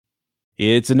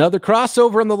It's another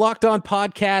crossover on the Locked On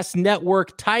Podcast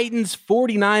Network. Titans,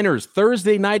 49ers,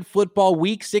 Thursday Night Football,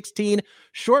 Week 16.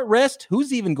 Short rest.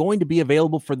 Who's even going to be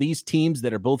available for these teams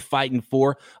that are both fighting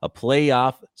for a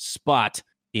playoff spot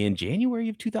in January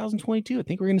of 2022? I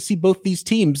think we're going to see both these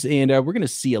teams, and we're going to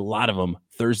see a lot of them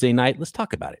Thursday night. Let's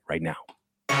talk about it right now.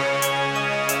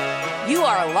 You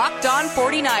are Locked On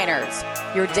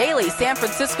 49ers, your daily San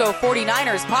Francisco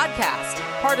 49ers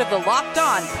podcast, part of the Locked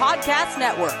On Podcast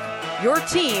Network. Your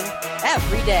team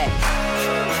every day.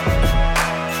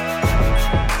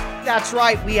 That's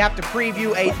right. We have to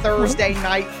preview a Thursday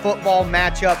night football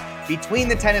matchup between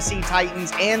the Tennessee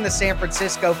Titans and the San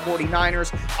Francisco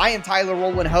 49ers. I am Tyler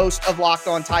Rowland, host of Locked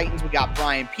On Titans. We got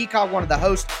Brian Peacock, one of the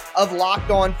hosts of Locked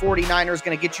On 49ers,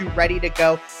 going to get you ready to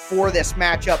go for this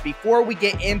matchup. Before we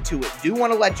get into it, do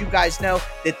want to let you guys know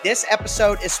that this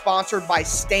episode is sponsored by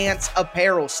Stance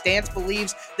Apparel. Stance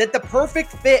believes that the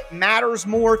perfect fit matters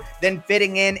more than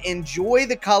fitting in. Enjoy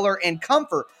the color and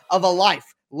comfort of a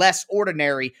life less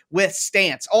ordinary with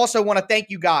Stance. Also want to thank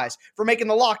you guys for making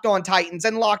the Locked On Titans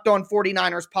and Locked On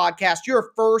 49ers podcast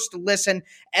your first listen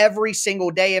every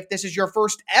single day. If this is your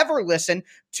first ever listen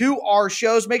to our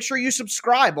shows, make sure you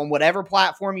subscribe on whatever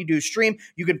platform you do stream.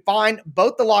 You can find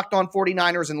both the Locked On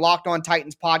 49ers and Locked On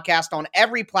Titans podcast on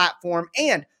every platform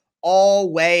and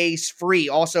always free.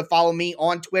 Also follow me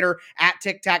on Twitter at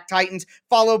TicTacTitans.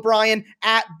 Follow Brian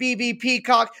at BB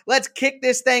Peacock. Let's kick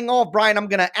this thing off. Brian, I'm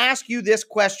going to ask you this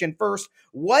question first.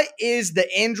 What is the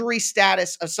injury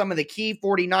status of some of the key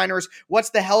 49ers? What's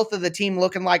the health of the team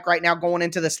looking like right now going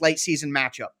into this late season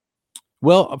matchup?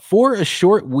 Well, for a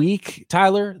short week,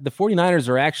 Tyler, the 49ers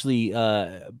are actually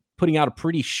putting out a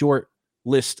pretty short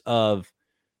list of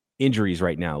injuries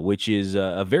right now, which is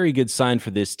a very good sign for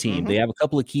this team. They have a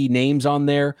couple of key names on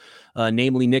there,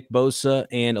 namely Nick Bosa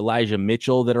and Elijah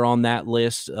Mitchell that are on that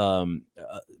list.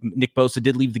 Nick Bosa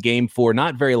did leave the game for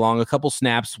not very long, a couple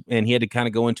snaps, and he had to kind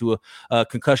of go into a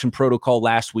concussion protocol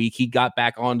last week. He got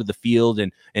back onto the field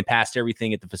and passed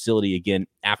everything at the facility again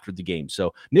after the game.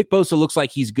 So Nick Bosa looks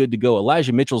like he's good to go.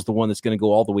 Elijah Mitchell's the one that's going to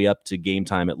go all the way up to game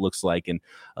time, it looks like, and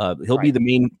he'll be the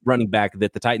main running back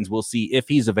that the Titans will see if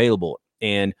he's available.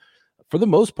 And for the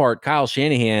most part, Kyle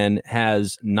Shanahan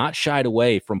has not shied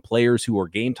away from players who are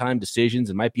game time decisions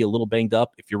and might be a little banged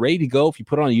up. If you're ready to go, if you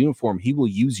put on a uniform, he will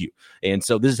use you. And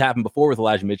so this has happened before with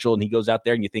Elijah Mitchell, and he goes out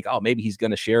there and you think, oh, maybe he's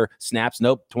going to share snaps.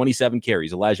 Nope, 27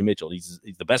 carries, Elijah Mitchell. He's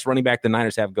the best running back the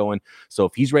Niners have going. So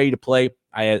if he's ready to play,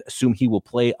 I assume he will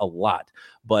play a lot.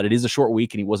 But it is a short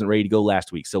week, and he wasn't ready to go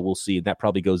last week. So we'll see. That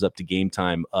probably goes up to game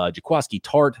time. Jaquiski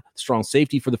Tartt, strong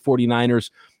safety for the 49ers,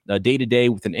 day-to-day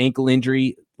with an ankle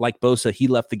injury. Like Bosa, he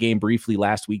left the game briefly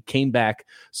last week, came back.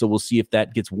 So we'll see if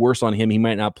that gets worse on him. He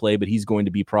might not play, but he's going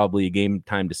to be probably a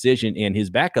game-time decision. And his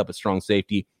backup at strong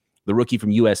safety, the rookie from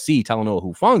USC, Talanoa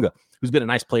Hufanga, who's been a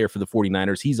nice player for the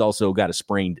 49ers. He's also got a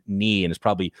sprained knee and is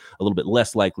probably a little bit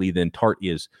less likely than Tartt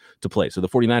is to play. So the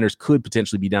 49ers could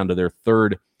potentially be down to their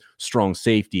third strong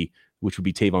safety, which would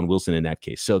be Tavon Wilson in that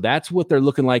case. So that's what they're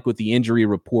looking like with the injury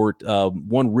report.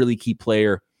 One really key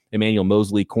player, Emmanuel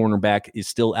Mosley, cornerback, is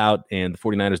still out, and the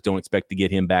 49ers don't expect to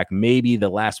get him back maybe the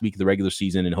last week of the regular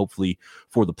season and hopefully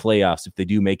for the playoffs if they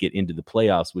do make it into the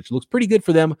playoffs, which looks pretty good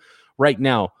for them right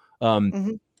now.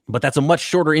 But that's a much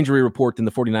shorter injury report than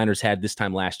the 49ers had this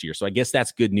time last year. So I guess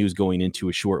that's good news going into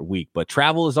a short week. But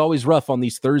travel is always rough on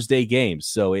these Thursday games,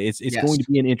 so it's going to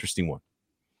be an interesting one.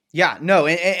 Yeah, no,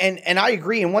 and I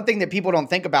agree. And one thing that people don't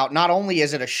think about, not only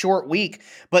is it a short week,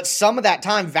 but some of that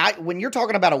time, when you're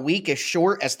talking about a week as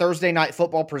short as Thursday Night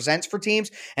Football presents for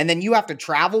teams, and then you have to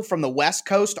travel from the West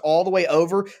Coast all the way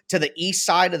over to the east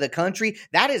side of the country,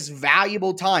 that is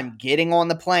valuable time getting on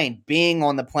the plane, being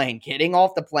on the plane, getting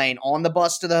off the plane, on the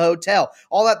bus to the hotel.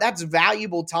 All that's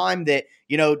valuable time that,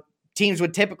 teams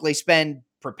would typically spend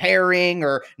preparing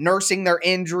or nursing their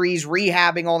injuries,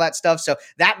 rehabbing, all that stuff. So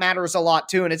that matters a lot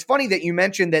too. And it's funny that you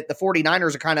mentioned that the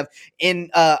 49ers are kind of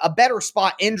in a better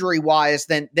spot injury-wise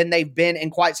than they've been in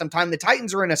quite some time. The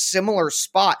Titans are in a similar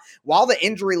spot. While the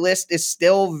injury list is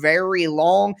still very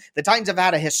long, the Titans have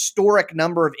had a historic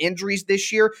number of injuries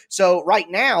this year. So right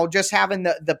now, just having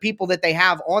the people that they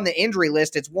have on the injury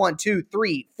list, it's 1, 2,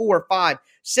 3, 4, 5,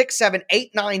 6, 7,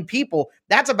 8, 9 people.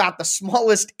 That's about the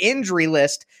smallest injury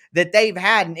list that they've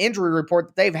had, an injury report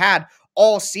that they've had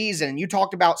all season. And you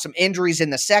talked about some injuries in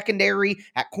the secondary,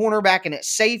 at cornerback, and at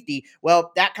safety.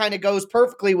 Well, that kind of goes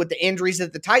perfectly with the injuries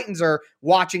that the Titans are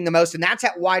watching the most, and that's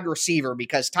at wide receiver,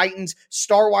 because Titans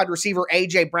star wide receiver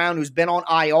A.J. Brown, who's been on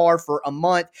IR for a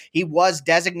month, he was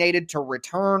designated to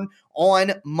return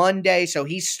on Monday, so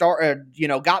he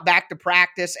got back to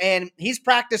practice, and he's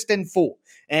practiced in full.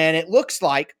 And it looks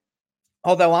like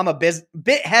although I'm a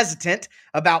bit hesitant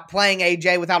about playing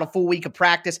AJ without a full week of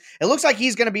practice. It looks like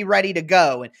he's going to be ready to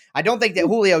go. And I don't think that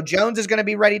Julio Jones is going to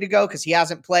be ready to go because he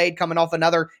hasn't played, coming off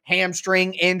another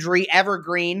hamstring injury,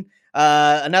 evergreen.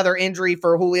 Another injury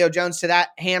for Julio Jones to that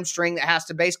hamstring that has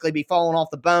to basically be falling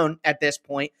off the bone at this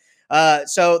point.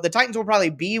 So the Titans will probably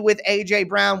be with A.J.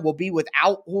 Brown, will be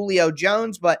without Julio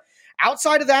Jones, but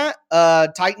outside of that,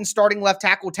 Titans starting left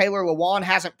tackle Tyler Rowland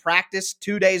hasn't practiced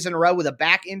 2 days in a row with a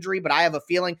back injury, but I have a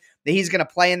feeling that he's going to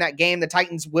play in that game. The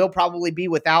Titans will probably be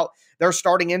without their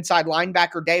starting inside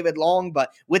linebacker David Long,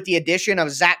 but with the addition of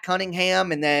Zach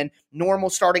Cunningham and then normal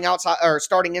starting inside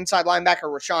linebacker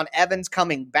Rashaan Evans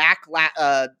coming back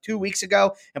 2 weeks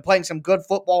ago and playing some good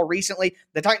football recently,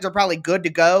 the Titans are probably good to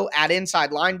go at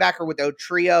inside linebacker with a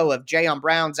trio of Jayon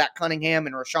Brown, Zach Cunningham,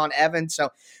 and Rashaan Evans. So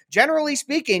generally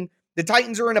speaking, the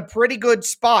Titans are in a pretty good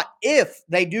spot if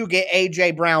they do get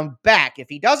A.J. Brown back. If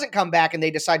he doesn't come back and they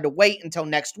decide to wait until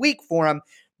next week for him,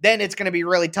 then it's going to be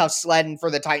really tough sledding for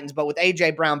the Titans. But with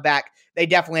A.J. Brown back, they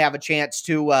definitely have a chance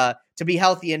to be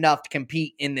healthy enough to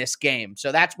compete in this game.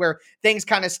 So that's where things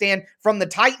kind of stand. From the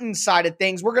Titans side of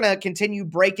things, we're going to continue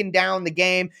breaking down the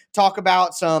game, talk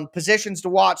about some positions to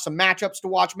watch, some matchups to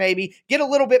watch maybe, get a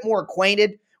little bit more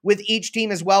acquainted with each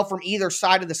team as well from either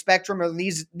side of the spectrum. Or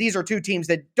these are two teams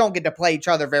that don't get to play each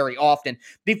other very often.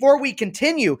 Before we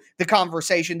continue the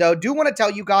conversation, though, do want to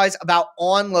tell you guys about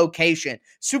On Location.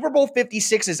 Super Bowl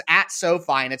 56 is at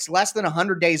SoFi, and it's less than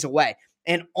 100 days away.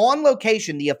 And On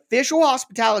Location, the official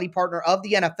hospitality partner of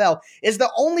the NFL, is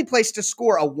the only place to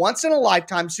score a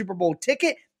once-in-a-lifetime Super Bowl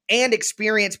ticket and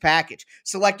experience package.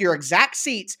 Select your exact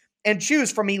seats and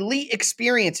choose from elite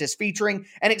experiences featuring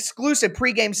an exclusive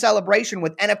pregame celebration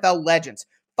with NFL legends,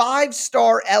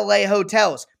 5-star LA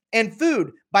hotels, and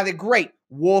food by the great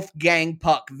Wolfgang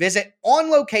Puck. Visit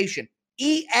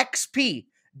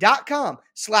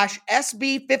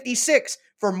onlocationexp.com/SB56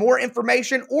 for more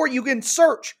information, or you can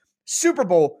search Super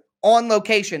Bowl On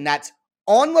Location. That's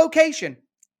On Location,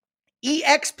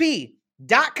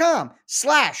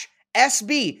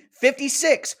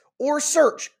 exp.com/SB56, or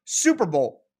search Super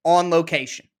Bowl On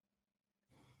Location.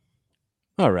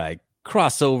 All right.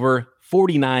 Crossover,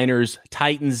 49ers,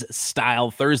 Titans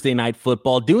style Thursday night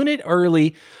football. Doing it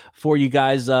early for you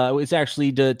guys. It's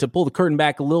actually to pull the curtain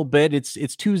back a little bit.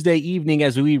 It's Tuesday evening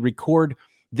as we record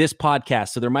this podcast.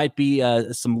 So there might be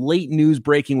some late news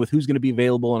breaking with who's going to be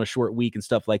available on a short week and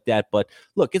stuff like that. But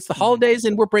look, it's the holidays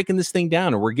and we're breaking this thing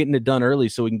down and we're getting it done early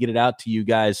so we can get it out to you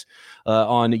guys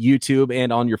on YouTube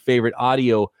and on your favorite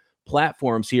audio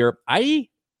platforms here.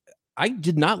 I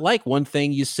did not like one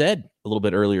thing you said a little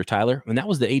bit earlier, Tyler, and that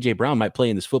was that A.J. Brown might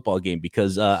play in this football game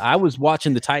because I was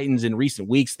watching the Titans in recent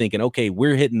weeks thinking, okay,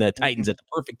 we're hitting the Titans at the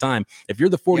perfect time. If you're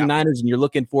the 49ers and you're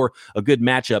looking for a good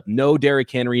matchup, no Derrick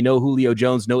Henry, no Julio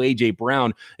Jones, no A.J.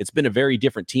 Brown, it's been a very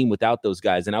different team without those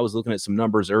guys. And I was looking at some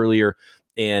numbers earlier,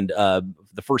 and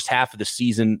the first half of the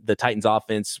season, the Titans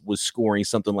offense was scoring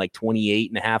something like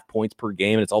 28.5 points per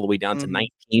game, and it's all the way down to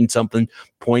 19-something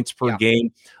points per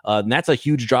game. And that's a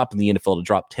huge drop in the NFL to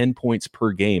drop 10 points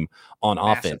per game on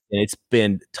offense. And it's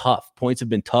been tough. Points have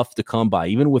been tough to come by.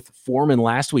 Even with Foreman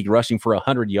last week rushing for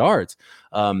 100 yards,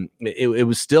 it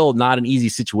was still not an easy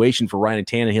situation for Ryan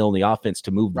Tannehill and the offense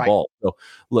to move the ball. So,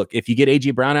 look, if you get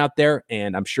A.J. Brown out there,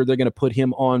 and I'm sure they're going to put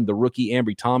him on the rookie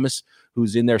Ambry Thomas,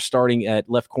 who's in there starting at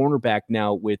left cornerback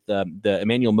now with the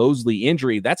Emmanuel Mosley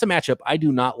injury, that's a matchup I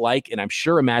do not like, and I'm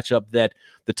sure a matchup that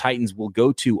the Titans will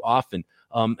go to often.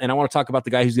 And I want to talk about the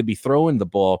guy who's going to be throwing the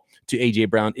ball to A.J.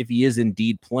 Brown if he is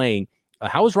indeed playing.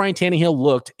 How has Ryan Tannehill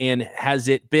looked, and has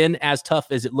it been as tough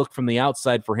as it looked from the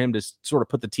outside for him to sort of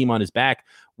put the team on his back,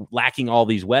 lacking all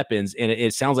these weapons? And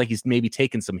it sounds like he's maybe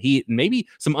taken some heat, and maybe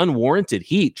some unwarranted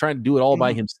heat, trying to do it all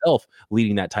by himself,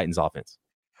 leading that Titans offense.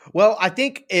 Well, I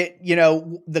think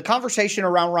the conversation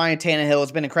around Ryan Tannehill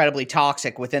has been incredibly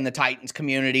toxic within the Titans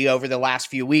community over the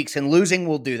last few weeks, and losing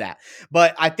will do that.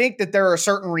 But I think that there are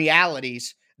certain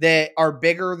realities that are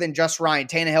bigger than just Ryan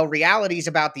Tannehill, realities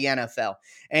about the NFL.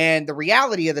 And the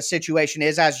reality of the situation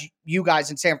is, as you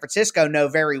guys in San Francisco know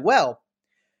very well,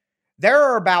 there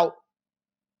are about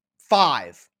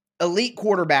 5 elite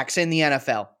quarterbacks in the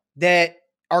NFL that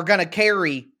are going to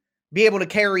be able to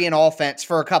carry an offense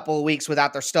for a couple of weeks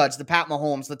without their studs, the Pat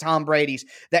Mahomes, the Tom Brady's,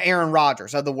 the Aaron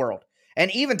Rodgers of the world.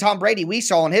 And even Tom Brady, we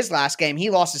saw in his last game,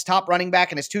 he lost his top running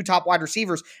back and his 2 top wide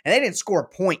receivers, and they didn't score a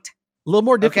point. A little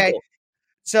more difficult. Okay?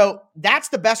 So that's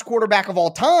the best quarterback of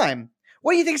all time.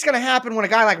 What do you think is going to happen when a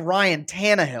guy like Ryan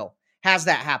Tannehill has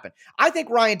that happen? I think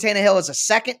Ryan Tannehill is a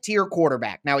second-tier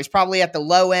quarterback. Now, he's probably at the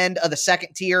low end of the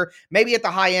second tier, maybe at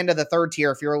the high end of the third tier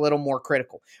if you're a little more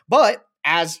critical. But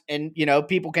and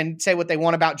people can say what they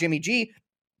want about Jimmy G,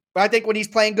 but I think when he's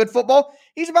playing good football,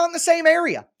 he's about in the same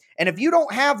area. And if you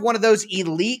don't have one of those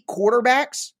elite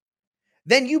quarterbacks,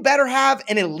 then you better have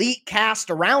an elite cast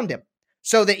around him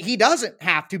so that he doesn't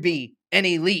have to be an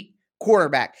elite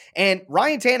quarterback. And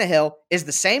Ryan Tannehill is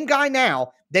the same guy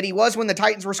now that he was when the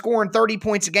Titans were scoring 30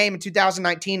 points a game in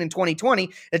 2019 and 2020,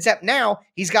 except now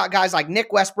he's got guys like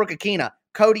Nick Westbrook-Akina,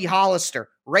 Cody Hollister,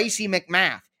 Racey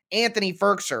McMath, Anthony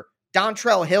Ferkser,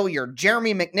 Dontrell Hilliard,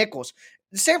 Jeremy McNichols.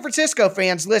 The San Francisco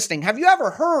fans listening, have you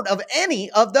ever heard of any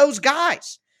of those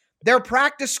guys? They're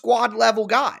practice squad level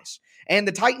guys. And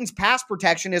the Titans' pass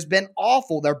protection has been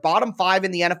awful. They're bottom 5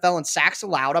 in the NFL in sacks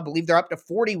allowed. I believe they're up to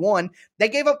 41. They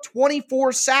gave up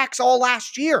 24 sacks all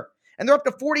last year, and they're up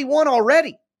to 41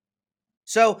 already.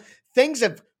 So things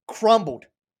have crumbled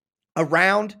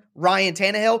around Ryan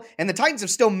Tannehill, and the Titans have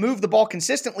still moved the ball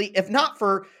consistently, if not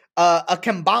for a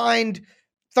combined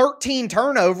 13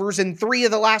 turnovers in 3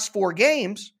 of the last 4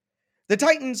 games. The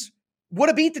Titans would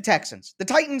have beat the Texans. The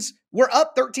Titans were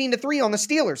up 13-3 on the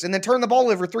Steelers and then turned the ball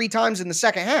over 3 times in the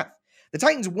second half. The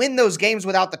Titans win those games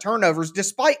without the turnovers,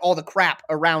 despite all the crap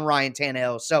around Ryan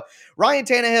Tannehill. So Ryan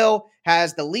Tannehill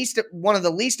has one of the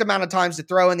least amount of times to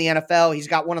throw in the NFL. He's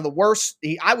got one of the worst.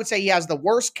 I would say he has the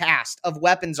worst cast of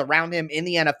weapons around him in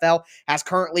the NFL as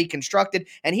currently constructed.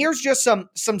 And here's just some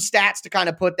stats to kind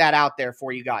of put that out there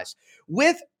for you guys.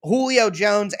 With Julio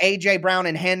Jones, A.J. Brown,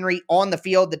 and Henry on the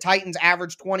field, the Titans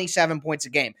averaged 27 points a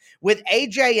game. With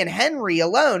A.J. and Henry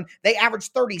alone, they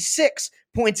averaged 36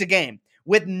 points a game.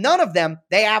 With none of them,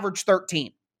 they averaged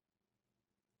 13.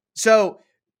 So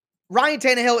Ryan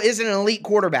Tannehill isn't an elite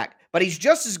quarterback, but he's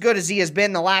just as good as he has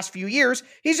been the last few years.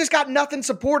 He's just got nothing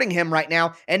supporting him right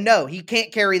now. And no, he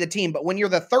can't carry the team. But when you're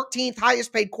the 13th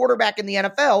highest paid quarterback in the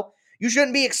NFL, you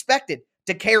shouldn't be expected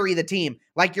to carry the team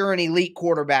like you're an elite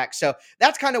quarterback. So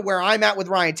that's kind of where I'm at with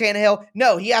Ryan Tannehill.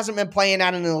 No, he hasn't been playing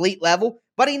at an elite level,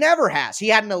 but he never has. He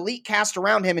had an elite cast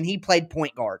around him, and he played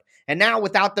point guard. And now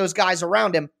without those guys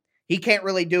around him, he can't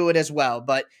really do it as well.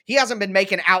 But he hasn't been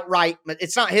making outright.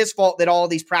 It's not his fault that all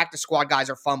these practice squad guys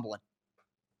are fumbling.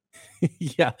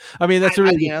 Yeah, I mean, that's a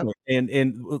really good point. And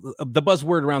the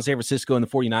buzzword around San Francisco and the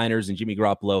 49ers and Jimmy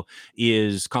Garoppolo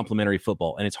is complementary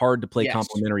football. And it's hard to play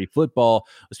complementary football,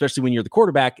 especially when you're the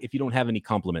quarterback, if you don't have any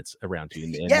compliments around you.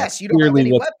 And you don't have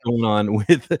any what's going on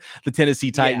with the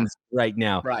Tennessee Titans right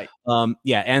now. Right.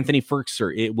 Anthony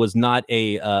Ferkser, it was not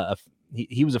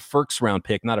he was a first round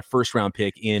pick, not a first round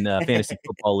pick in fantasy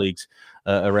football leagues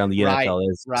around the NFL.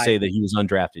 Say that he was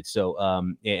undrafted. So,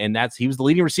 and he was the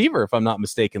leading receiver, if I'm not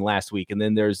mistaken, last week. And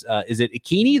then there's, is it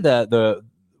Akini, the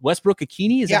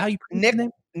Westbrook-Akini? Is that how you pronounce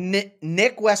his name?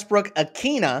 Nick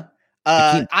Westbrook-Akina.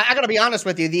 I got to be honest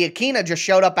with you. The Akina just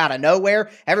showed up out of nowhere.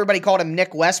 Everybody called him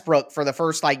Nick Westbrook for the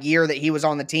first year that he was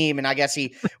on the team. And I guess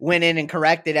he went in and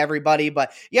corrected everybody.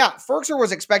 But yeah, Ferkser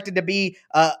was expected to be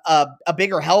a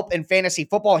bigger help in fantasy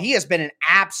football. He has been an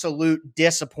absolute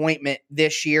disappointment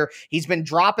this year. He's been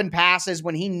dropping passes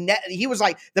when he was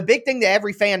the big thing that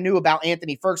every fan knew about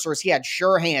Anthony Ferkser is he had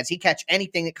sure hands. He catch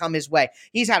anything that come his way.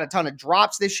 He's had a ton of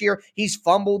drops this year. He's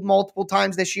fumbled multiple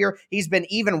times this year. He's been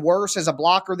even worse as a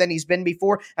blocker than he's been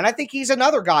before. And I think he's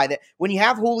another guy that when you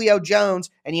have Julio Jones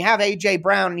and you have A.J.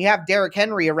 Brown and you have Derrick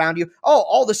Henry around you,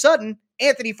 all of a sudden,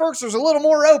 Anthony Ferkser's a little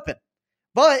more open.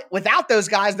 But without those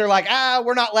guys, they're like,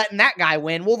 we're not letting that guy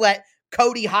win. We'll let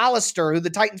Cody Hollister, who the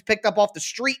Titans picked up off the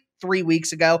street 3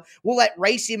 weeks ago, we'll let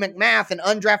Racey McMath, an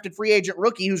undrafted free agent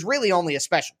rookie who's really only a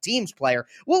special teams player,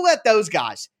 we'll let those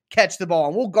guys catch the ball,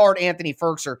 and we'll guard Anthony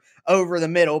Ferkser over the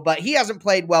middle. But he hasn't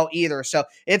played well either, so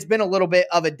it's been a little bit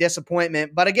of a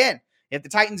disappointment. But again, if the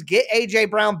Titans get A.J.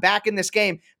 Brown back in this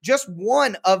game, just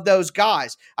one of those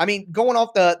guys. I mean, going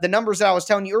off the numbers that I was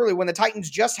telling you earlier, when the Titans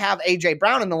just have A.J.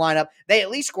 Brown in the lineup, they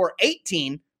at least score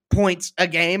 18 points a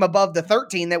game above the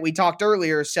 13 that we talked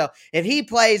earlier. So if he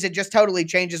plays, it just totally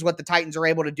changes what the Titans are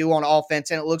able to do on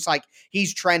offense, and it looks like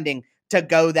he's trending to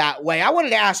go that way. I wanted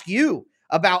to ask you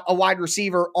about a wide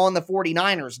receiver on the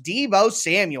 49ers, Deebo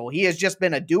Samuel. He has just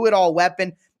been a do-it-all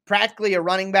weapon, practically a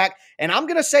running back. And I'm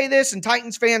going to say this, and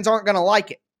Titans fans aren't going to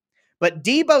like it, but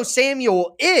Deebo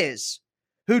Samuel is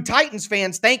who Titans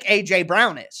fans think A.J.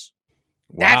 Brown is.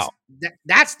 Wow.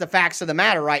 That's the facts of the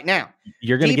matter right now.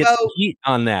 You're going to get some heat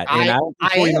on that. And I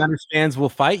think 49ers fans will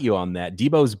fight you on that.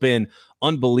 Deebo's been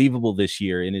unbelievable this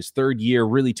year. In his third year,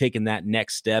 really taking that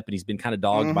next step, and he's been kind of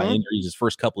dogged by injuries his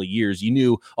first couple of years. You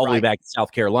knew all the way back in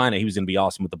South Carolina he was going to be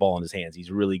awesome with the ball in his hands. He's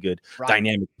a really good,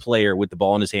 dynamic player with the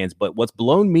ball in his hands. But what's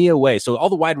blown me away, so all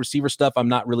the wide receiver stuff I'm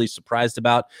not really surprised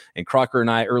about, and Crocker and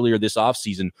I earlier this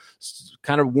offseason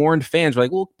kind of warned fans,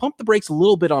 like, well, pump the brakes a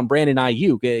little bit on Brandon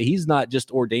Ayuk. He's not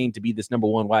just ordained to be this number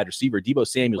one wide receiver. Deebo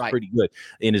Samuel's pretty good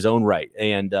in his own right,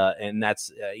 and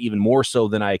that's even more so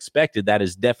than I expected. That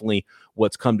is definitely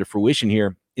what's come to fruition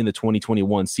here in the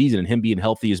 2021 season, and him being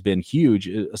healthy has been huge,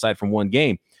 aside from one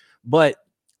game. But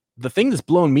the thing that's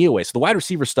blown me away, so the wide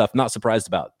receiver stuff, not surprised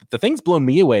about. The thing that's blown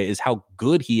me away is how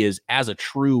good he is as a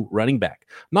true running back.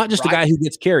 Not just a guy who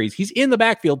gets carries. He's in the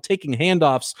backfield taking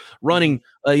handoffs, running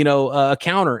a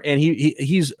counter, and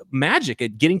he's magic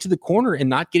at getting to the corner and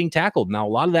not getting tackled. Now, a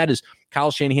lot of that is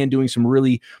Kyle Shanahan doing some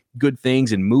really good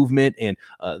things in movement, and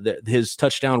his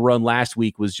touchdown run last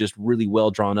week was just really well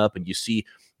drawn up, and you see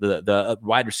the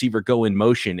wide receiver go in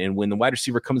motion, and when the wide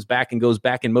receiver comes back and goes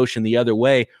back in motion the other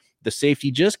way, the safety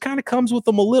just kind of comes with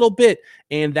them a little bit,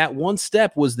 and that one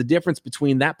step was the difference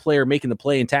between that player making the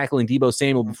play and tackling Deebo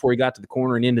Samuel before he got to the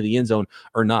corner and into the end zone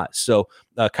or not. So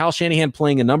Kyle Shanahan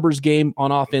playing a numbers game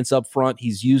on offense up front.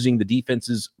 He's using the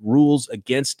defense's rules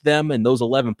against them, and those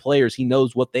 11 players, he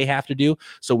knows what they have to do.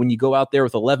 So when you go out there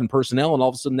with 11 personnel and all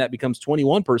of a sudden that becomes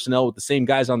 21 personnel with the same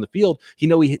guys on the field, he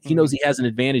knows he has an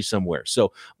advantage somewhere.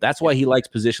 So that's why he likes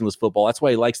positionless football. That's why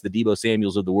he likes the Deebo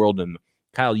Samuels of the world and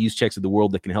Kyle Juszczyks of the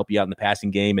world that can help you out in the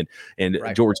passing game. And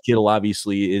George Kittle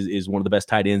obviously is one of the best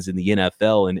tight ends in the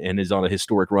NFL and is on a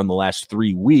historic run the last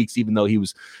 3 weeks, even though he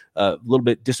was a little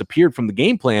bit disappeared from the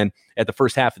game plan at the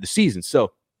first half of the season.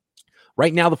 So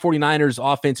right now, the 49ers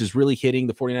offense is really hitting.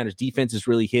 The 49ers defense is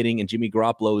really hitting, and Jimmy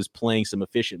Garoppolo is playing some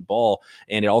efficient ball.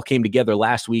 And it all came together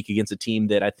last week against a team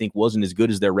that I think wasn't as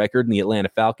good as their record in the Atlanta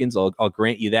Falcons. I'll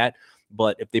grant you that.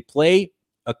 But if they play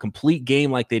a complete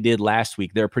game like they did last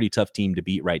week, they're a pretty tough team to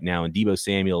beat right now. And Deebo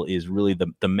Samuel is really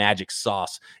the magic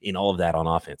sauce in all of that on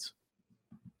offense.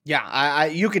 Yeah,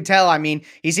 you could tell. I mean,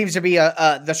 he seems to be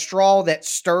the straw that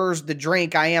stirs the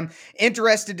drink. I am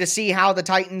interested to see how the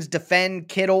Titans defend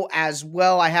Kittle as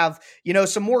well. I have,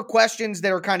 some more questions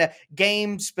that are kind of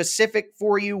game specific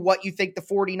for you, what you think the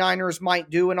 49ers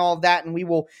might do and all of that. And we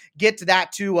will get to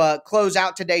that to close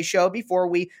out today's show before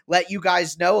we let you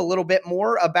guys know a little bit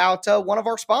more about one of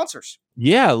our sponsors.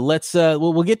 Yeah, let's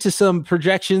we'll get to some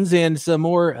projections and some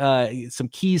more some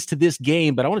keys to this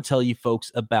game, but I want to tell you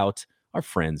folks about our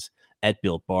friends at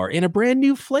Built Bar and a brand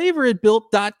new flavor at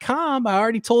Built.com. I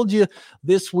already told you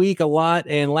this week a lot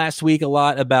and last week a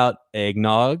lot about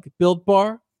eggnog Built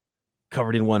Bar,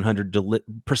 covered in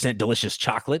 100% delicious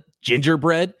chocolate,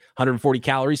 gingerbread, 140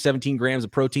 calories, 17 grams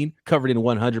of protein, covered in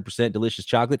 100% delicious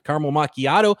chocolate, caramel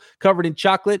macchiato, covered in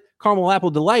chocolate, caramel apple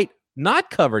delight, not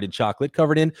covered in chocolate,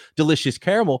 covered in delicious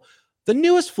caramel. The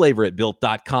newest flavor at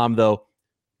Built.com, though,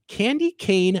 candy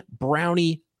cane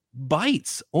brownie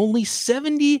bites, only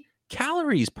 70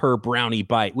 calories per brownie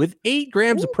bite with 8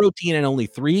 grams of protein and only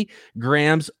 3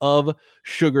 grams of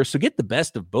sugar. So get the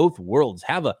best of both worlds.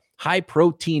 Have a high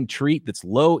protein treat that's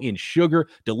low in sugar,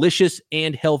 delicious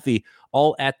and healthy,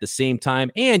 all at the same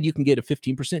time. And you can get a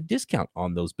 15% discount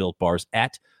on those Built Bars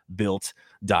at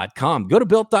Built.com. Go to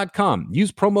Built.com,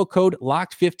 use promo code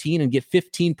LOCKED15 and get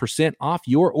 15% off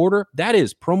your order. That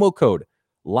is promo code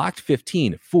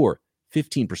LOCKED15 for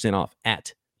 15% off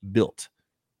at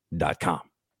Built.com.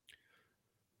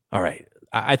 All right.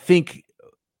 I think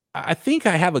I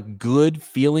have a good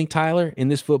feeling, Tyler, in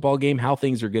this football game, how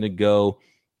things are going to go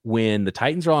when the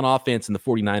Titans are on offense and the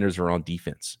 49ers are on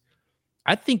defense.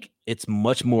 I think it's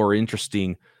much more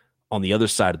interesting on the other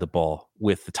side of the ball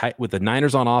with the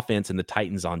Niners on offense and the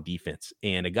Titans on defense,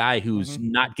 and a guy who's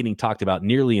not getting talked about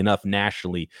nearly enough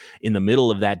nationally in the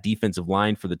middle of that defensive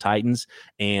line for the Titans.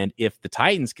 And if the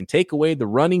Titans can take away the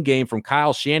running game from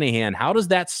Kyle Shanahan, how does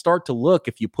that start to look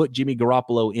if you put Jimmy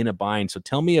Garoppolo in a bind? So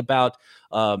tell me about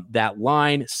that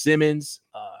line. Simmons,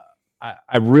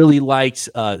 I really liked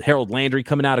Harold Landry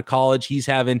coming out of college. He's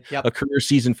having a career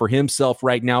season for himself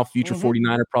right now. Future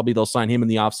 49er, probably they'll sign him in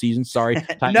the offseason. Sorry.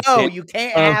 No, you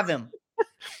can't have him.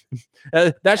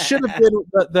 That should have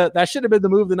been the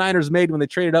move the Niners made when they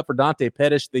traded up for Dante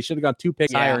Pettis. They should have gone 2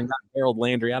 picks higher and gotten Harold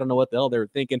Landry. I don't know what the hell they were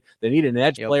thinking. They needed an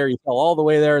edge player. He fell all the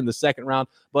way there in the second round.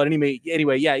 But anyway,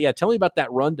 yeah. Tell me about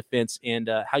that run defense and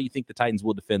how you think the Titans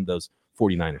will defend those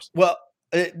 49ers. Well,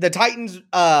 the Titans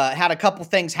had a couple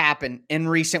things happen in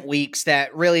recent weeks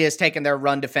that really has taken their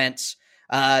run defense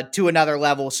to another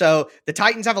level. So the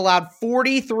Titans have allowed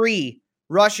 43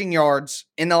 rushing yards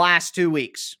in the last 2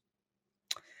 weeks.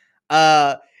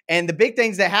 And the big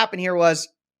things that happened here was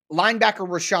linebacker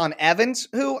Rashaan Evans,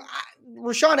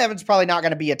 Rashaan Evans is probably not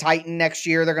going to be a Titan next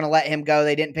year. They're going to let him go.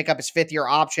 They didn't pick up his fifth-year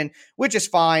option, which is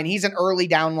fine. He's an early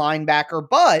down linebacker,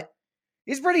 but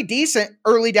he's a pretty decent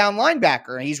early down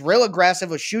linebacker. He's real aggressive,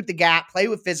 will shoot the gap, play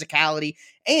with physicality.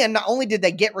 And not only did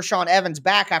they get Rashaan Evans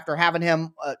back after having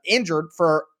him injured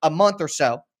for a month or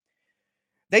so,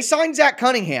 they signed Zach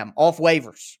Cunningham off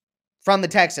waivers from the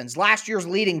Texans, last year's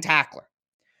leading tackler.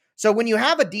 So when you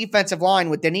have a defensive line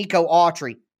with Danico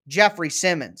Autry, Jeffrey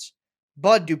Simmons,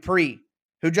 Bud Dupree,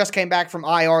 who just came back from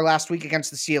IR last week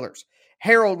against the Steelers,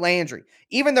 Harold Landry,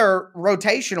 even their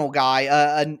rotational guy,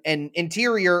 an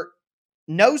interior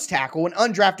nose tackle, an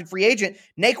undrafted free agent,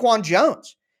 Naquan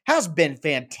Jones, has been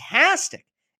fantastic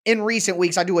in recent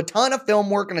weeks. I do a ton of film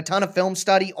work and a ton of film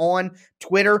study on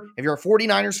Twitter. If you're a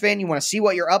 49ers fan, you want to see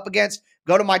what you're up against,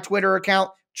 go to my Twitter account,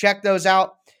 check those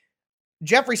out.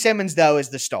 Jeffrey Simmons, though, is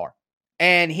the star.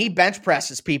 And he bench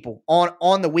presses people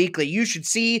on the weekly. You should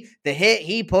see the hit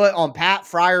he put on Pat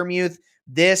Freiermuth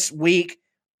this week.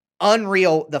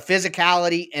 Unreal, the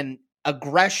physicality and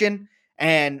aggression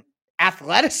and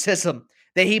athleticism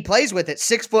that he plays with at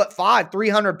 6'5",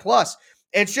 300 plus.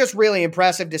 It's just really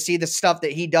impressive to see the stuff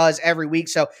that he does every week.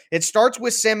 So it starts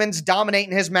with Simmons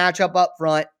dominating his matchup up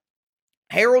front.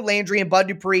 Harold Landry and Bud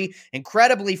Dupree,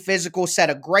 incredibly physical, set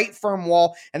a great firm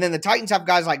wall. And then the Titans have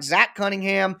guys like Zach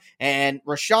Cunningham and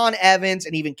Rashaan Evans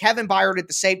and even Kevin Byard at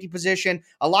the safety position.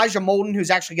 Elijah Molden, who's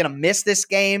actually going to miss this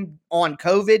game on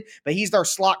COVID, but he's their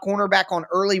slot cornerback on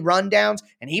early rundowns,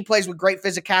 and he plays with great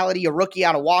physicality, a rookie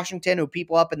out of Washington who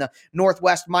people up in the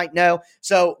Northwest might know.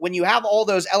 So when you have all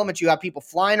those elements, you have people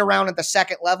flying around at the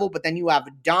second level, but then you have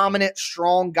dominant,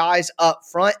 strong guys up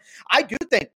front. I do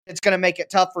think it's going to make it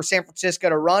tough for San Francisco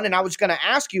to run. And I was going to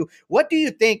ask you, what do you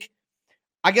think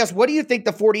the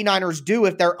 49ers do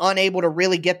if they're unable to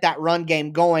really get that run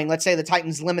game going? Let's say the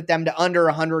Titans limit them to under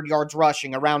 100 yards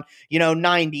rushing, around,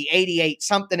 90, 88,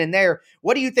 something in there.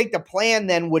 What do you think the plan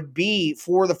then would be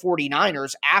for the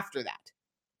 49ers after that?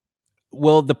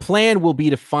 Well, the plan will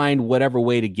be to find whatever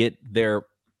way to get their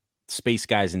space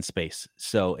guys in space.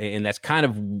 So, and that's kind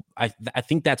of, I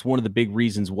think that's one of the big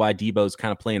reasons why Deebo's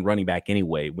kind of playing running back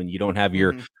anyway, when you don't have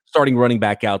your starting running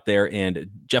back out there, and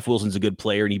Jeff Wilson's a good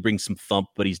player and he brings some thump,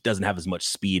 but he doesn't have as much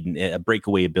speed and a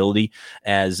breakaway ability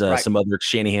as some other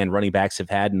Shanahan running backs have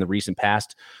had in the recent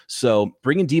past. So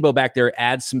bringing Deebo back there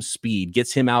adds some speed,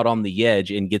 gets him out on the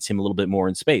edge and gets him a little bit more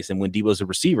in space. And when Deebo's a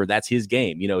receiver, that's his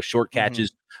game, short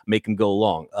catches, make him go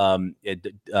long.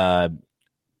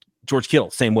 George Kittle,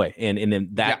 same way. And then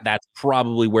that's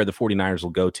probably where the 49ers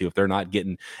will go to. If they're not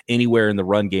getting anywhere in the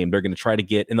run game, they're going to try to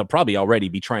get, and they'll probably already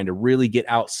be trying to really get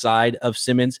outside of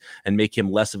Simmons and make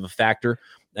him less of a factor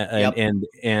and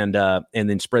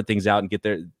then spread things out and get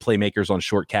their playmakers on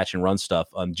short catch and run stuff.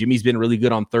 Jimmy's been really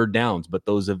good on third downs, but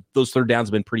those third downs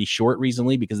have been pretty short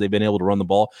recently because they've been able to run the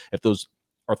ball. If those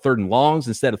are third and longs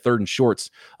instead of third and shorts,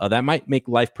 that might make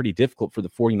life pretty difficult for the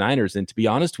 49ers. And to be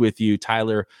honest with you,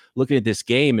 Tyler, looking at this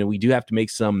game, and we do have to make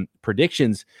some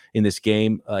predictions in this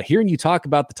game, hearing you talk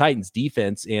about the Titans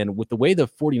defense and with the way the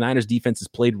 49ers defense has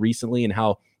played recently and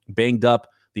how banged up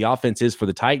the offense is for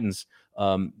the Titans,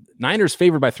 Niners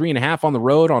favored by 3.5 on the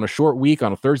road on a short week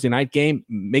on a Thursday night game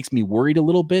makes me worried a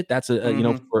little bit. That's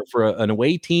for an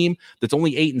away team that's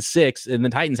only 8-6, and the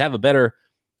Titans have a better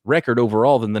record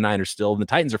overall than the Niners still. And the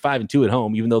Titans are 5-2 at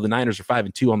home, even though the Niners are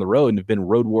 5-2 on the road and have been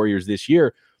road warriors this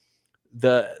year.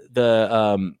 The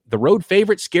road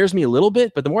favorite scares me a little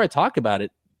bit, but the more I talk about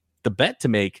it, the bet to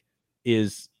make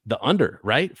is the under,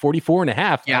 right?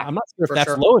 44.5. Yeah, I'm not sure if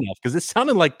that's low enough because it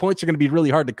sounded like points are going to be really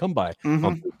hard to come by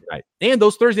on Thursday night. And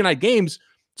those Thursday night games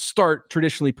start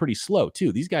traditionally pretty slow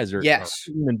too. These guys are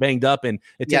and banged up, and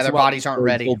their bodies aren't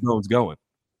ready. Full bones going.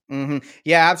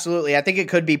 Yeah, absolutely. I think it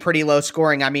could be pretty low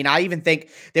scoring. I mean, I even think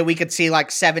that we could see like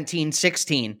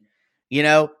 17-16,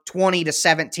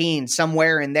 20-17,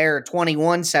 somewhere in there,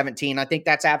 21-17. I think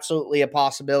that's absolutely a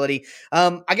possibility.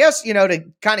 I guess, to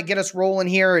kind of get us rolling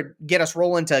here, get us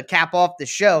rolling to cap off the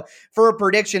show for a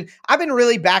prediction. I've been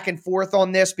really back and forth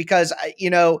on this because,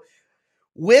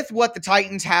 with what the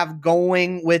Titans have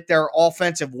going with their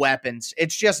offensive weapons,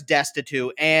 it's just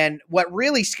destitute. And what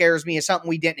really scares me is something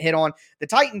we didn't hit on. The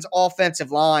Titans' offensive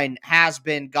line has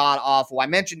been god-awful. I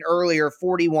mentioned earlier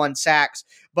 41 sacks,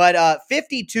 but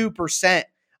 52%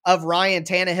 of Ryan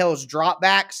Tannehill's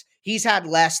dropbacks, he's had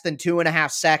less than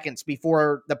 2.5 seconds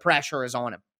before the pressure is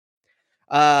on him.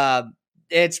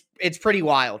 It's pretty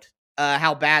wild.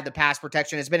 how bad the pass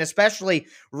protection has been, especially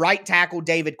right tackle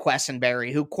David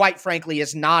Quessenberry, who quite frankly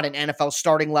is not an NFL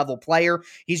starting level player.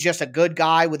 He's just a good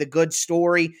guy with a good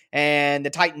story, and the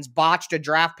Titans botched a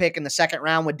draft pick in the second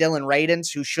round with Dylan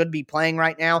Radins, who should be playing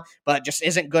right now, but just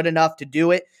isn't good enough to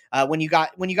do it. When you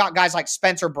got guys like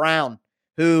Spencer Brown,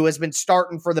 who has been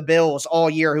starting for the Bills all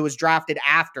year, who was drafted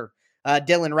after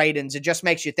Dylan Radins, it just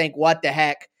makes you think, what the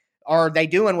heck are they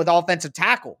doing with offensive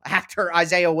tackle after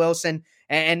Isaiah Wilson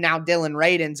and now Dylan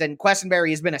Radins? And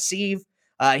Quessenberry has been a sieve.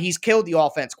 He's killed the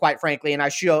offense, quite frankly, and I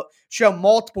show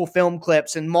multiple film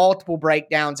clips and multiple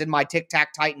breakdowns in my Tic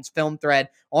Tac Titans film thread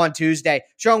on Tuesday,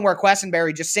 showing where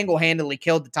Quessenberry just single-handedly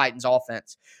killed the Titans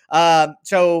offense.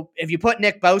 So if you put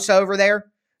Nick Bosa over there,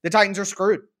 the Titans are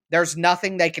screwed. There's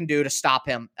nothing they can do to stop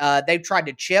him. They've tried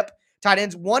to chip tight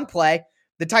ends. One play,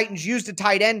 the Titans used a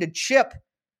tight end to chip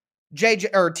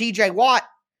TJ Watt,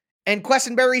 and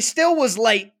Quessenberry still was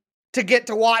late to get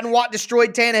to Watt, and Watt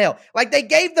destroyed Tannehill. Like, they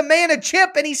gave the man a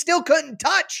chip, and he still couldn't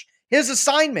touch his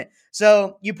assignment.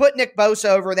 So you put Nick Bosa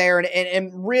over there, and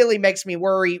it really makes me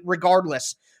worry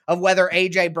regardless of whether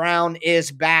A.J. Brown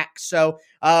is back. So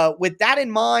with that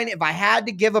in mind, if I had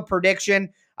to give a prediction,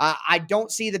 I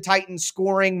don't see the Titans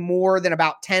scoring more than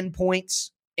about 10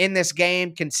 points in this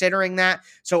game, considering that.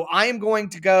 So I am going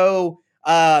to go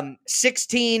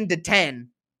 16-10.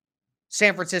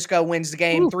 San Francisco wins the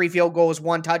game. 3 field goals,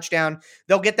 1 touchdown.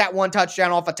 They'll get that 1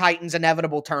 touchdown off a Titans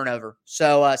inevitable turnover.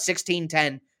 So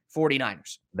 16-10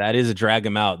 49ers. That is a drag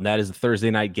them out, and that is a Thursday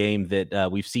night game that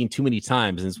we've seen too many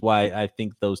times, and it's why I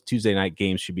think those Tuesday night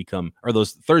games should become, or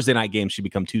those Thursday night games should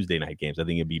become Tuesday night games. I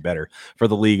think it'd be better for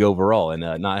the league overall, and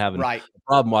not having a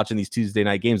problem watching these Tuesday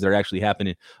night games that are actually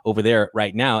happening over there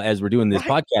right now as we're doing this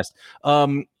podcast.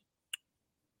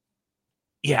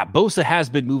 Yeah, Bosa has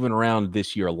been moving around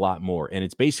this year a lot more, and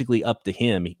it's basically up to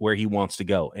him where he wants to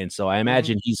go. And so I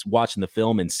imagine he's watching the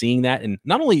film and seeing that. And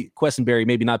not only Quessenberry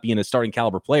maybe not being a starting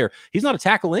caliber player, he's not a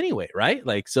tackle anyway, right?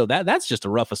 Like, so that's just a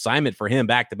rough assignment for him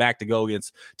back to back to go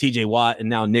against TJ Watt and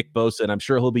now Nick Bosa. And I'm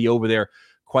sure he'll be over there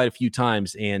quite a few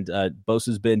times, and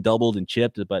Bosa's been doubled and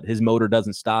chipped, but his motor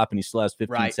doesn't stop, and he still has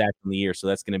 15 sacks in the year, so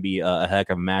that's going to be a heck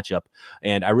of a matchup.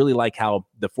 And I really like how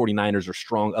the 49ers are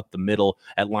strong up the middle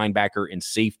at linebacker and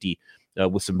safety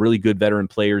with some really good veteran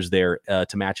players there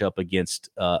to match up against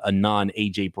a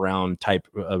non-A.J. Brown type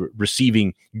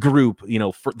receiving group,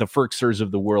 the Ferksers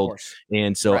of the world.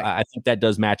 And so I think that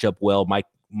does match up well.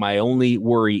 My only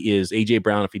worry is A.J.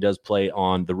 Brown, if he does play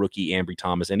on the rookie Ambry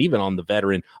Thomas, and even on the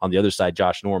veteran on the other side,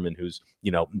 Josh Norman, who's,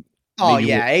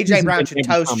 A.J. Brown should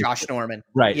toast Josh Norman.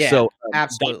 Right. Yeah, so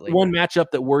absolutely. One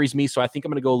matchup that worries me, so I think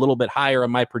I'm going to go a little bit higher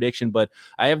on my prediction, but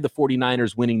I have the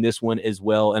 49ers winning this one as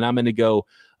well, and I'm going to go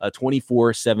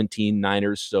 24-17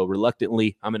 Niners. So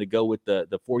reluctantly, I'm going to go with the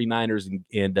 49ers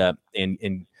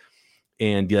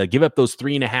and give up those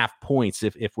 3.5 points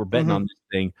if we're betting on this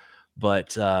thing.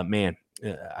 But man,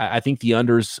 I think the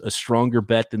under's a stronger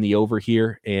bet than the over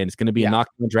here, and it's going to be a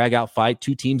knockdown, drag-out fight.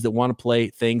 2 teams that want to play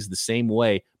things the same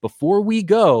way. Before we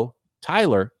go,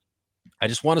 Tyler, I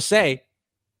just want to say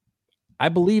I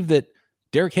believe that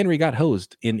Derrick Henry got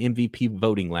hosed in MVP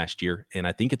voting last year, and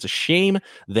I think it's a shame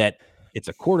that it's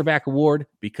a quarterback award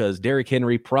because Derrick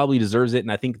Henry probably deserves it,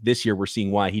 and I think this year we're seeing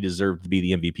why he deserved to be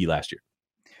the MVP last year.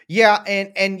 Yeah,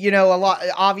 and a lot.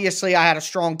 Obviously, I had a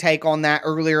strong take on that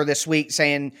earlier this week,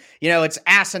 saying it's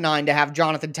asinine to have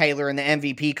Jonathan Taylor in the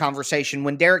MVP conversation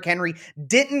when Derrick Henry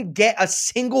didn't get a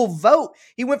single vote.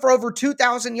 He went for over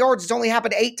 2,000 yards. It's only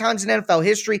happened 8 times in NFL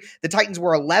history. The Titans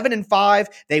were 11-5.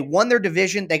 They won their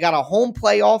division. They got a home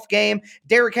playoff game.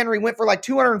 Derrick Henry went for like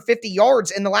 250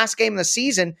 yards in the last game of the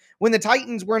season when the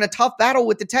Titans were in a tough battle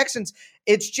with the Texans.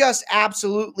 It's just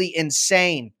absolutely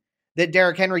insane that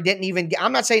Derrick Henry didn't even get,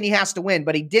 I'm not saying he has to win,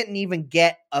 but he didn't even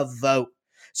get a vote.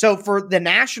 So for the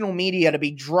national media to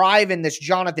be driving this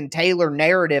Jonathan Taylor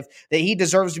narrative that he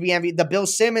deserves to be MVP, the Bill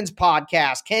Simmons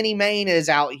podcast, Kenny Mayne is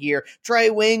out here,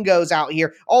 Trey Wingo's out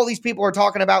here. All these people are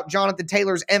talking about Jonathan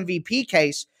Taylor's MVP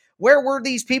case. Where were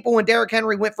these people when Derrick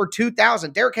Henry went for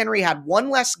 2,000? Derrick Henry had one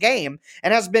less game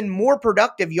and has been more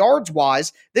productive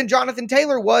yards-wise than Jonathan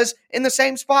Taylor was in the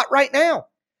same spot right now.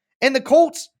 And the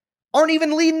Colts aren't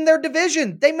even leading their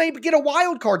division. They may get a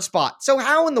wild card spot. So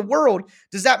how in the world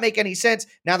does that make any sense?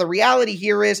 Now, the reality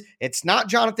here is it's not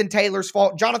Jonathan Taylor's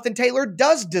fault. Jonathan Taylor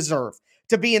does deserve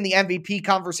to be in the MVP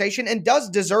conversation and does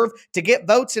deserve to get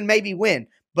votes and maybe win.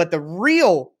 But the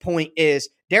real point is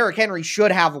Derrick Henry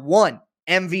should have won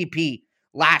MVP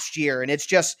last year. And it's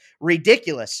just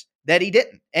ridiculous that he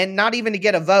didn't. And not even to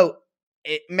get a vote,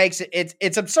 it makes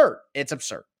it's absurd. It's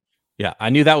absurd. Yeah,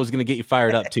 I knew that was going to get you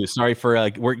fired up too. Sorry for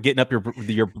we're getting up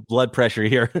your blood pressure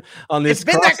here on this.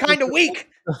 It's been that kind of week.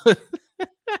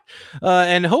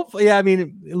 And hopefully, yeah, I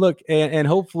mean, look, and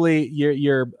hopefully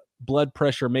your blood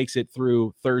pressure makes it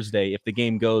through Thursday if the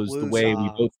game goes the way we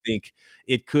both think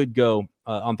it could go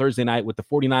on Thursday night with the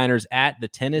 49ers at the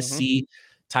Tennessee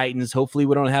Titans. Hopefully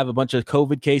we don't have a bunch of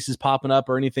COVID cases popping up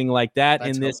or anything like that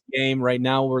in this game. Right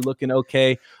now we're looking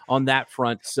okay on that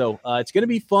front. So it's going to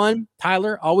be fun.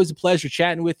 Tyler, always a pleasure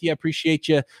chatting with you. I appreciate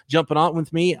you jumping on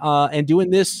with me and doing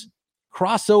this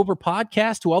crossover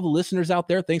podcast. To all the listeners out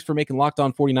there, thanks for making Locked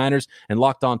On 49ers and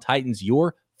Locked On Titans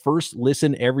your first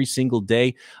listen every single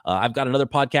day. I've got another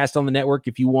podcast on the network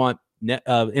if you want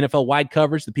NFL wide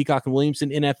coverage, the Peacock and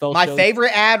Williamson NFL My shows.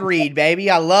 favorite ad read,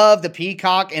 baby. I love the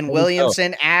Peacock and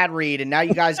Williamson ad read. And now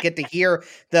you guys get to hear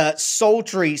the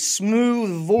sultry,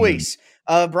 smooth voice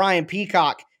of Brian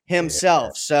Peacock himself.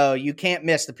 Yeah. So you can't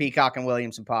miss the Peacock and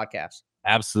Williamson podcast.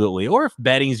 Absolutely. Or if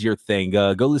betting's your thing,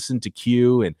 go listen to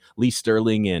Q and Lee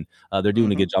Sterling, and they're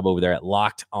doing a good job over there at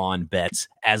Locked On Bets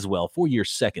as well for your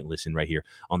second listen right here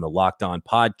on the Locked On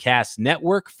Podcast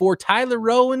Network. For Tyler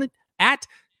Rowland at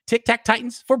Tic Tac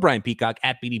Titans, for Brian Peacock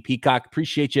at BD Peacock.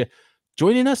 Appreciate you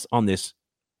joining us on this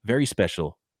very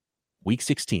special Week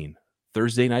 16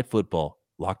 Thursday Night Football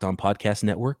Locked On Podcast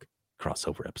Network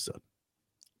crossover episode.